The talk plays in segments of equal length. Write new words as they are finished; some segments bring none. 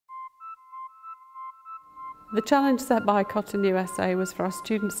The challenge set by Cotton USA was for our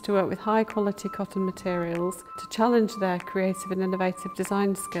students to work with high quality cotton materials to challenge their creative and innovative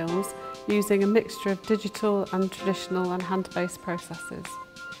design skills using a mixture of digital and traditional and hand-based processes.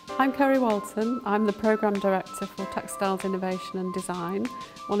 I'm Kerry Walton. I'm the Programme Director for Textiles Innovation and Design,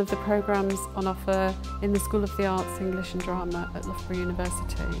 one of the programmes on offer in the School of the Arts, English and Drama at Loughborough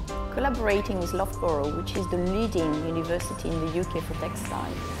University. Collaborating with Loughborough, which is the leading university in the UK for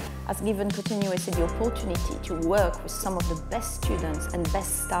textile, has given Cotton USA the opportunity to work with some of the best students and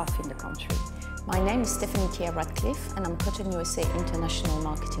best staff in the country. My name is Stephanie Radcliffe and I'm Cotton USA International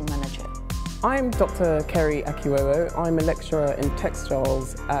Marketing Manager. I'm Dr. Kerry Akiwowo. I'm a lecturer in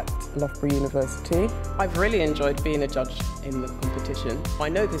textiles at Loughborough University. I've really enjoyed being a judge in the competition. I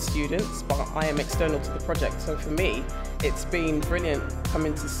know the students, but I am external to the project, so for me it's been brilliant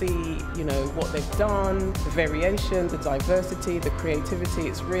coming to see, what they've done, the variation, the diversity, the creativity.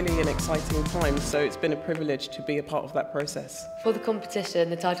 It's really an exciting time, so it's been a privilege to be a part of that process. For the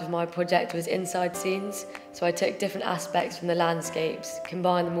competition, the title of my project was Inside Scenes, so I took different aspects from the landscapes,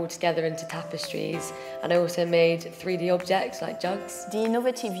 combined them all together into tapestries, and I also made 3D objects like jugs. The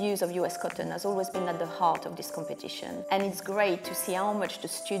innovative use of US cotton has always been at the heart of this competition, and it's great to see how much the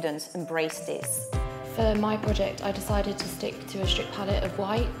students embrace this. For my project, I decided to stick to a strict palette of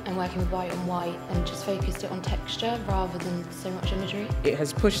white and working with white on white and just focused it on texture rather than so much imagery. It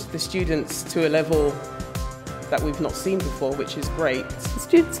has pushed the students to a level that we've not seen before, which is great. The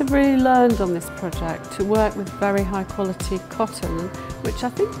students have really learned on this project to work with very high quality cotton, which I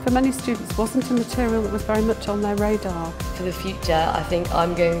think for many students wasn't a material that was very much on their radar. For the future, I think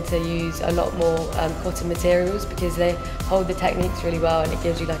I'm going to use a lot more cotton materials because they hold the techniques really well and it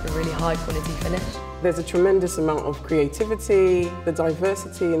gives you like a really high quality finish. There's a tremendous amount of creativity, the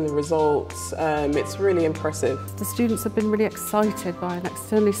diversity in the results, it's really impressive. The students have been really excited by an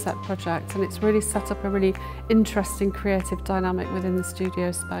externally set project and it's really set up a really interesting creative dynamic within the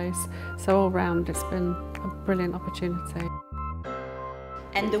studio space. So all round it's been a brilliant opportunity.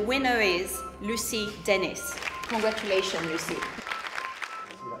 And the winner is Lucy Dennis. Congratulations, Lucy.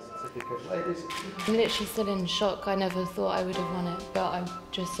 I'm literally still in shock. I never thought I would have won it, but I'm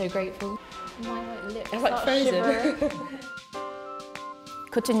just so grateful. My lips start shivering.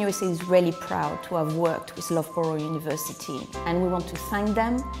 Cotton USA is really proud to have worked with Loughborough University, and we want to thank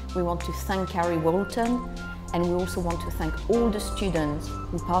them, we want to thank Kerry Walton, and we also want to thank all the students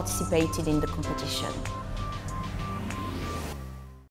who participated in the competition.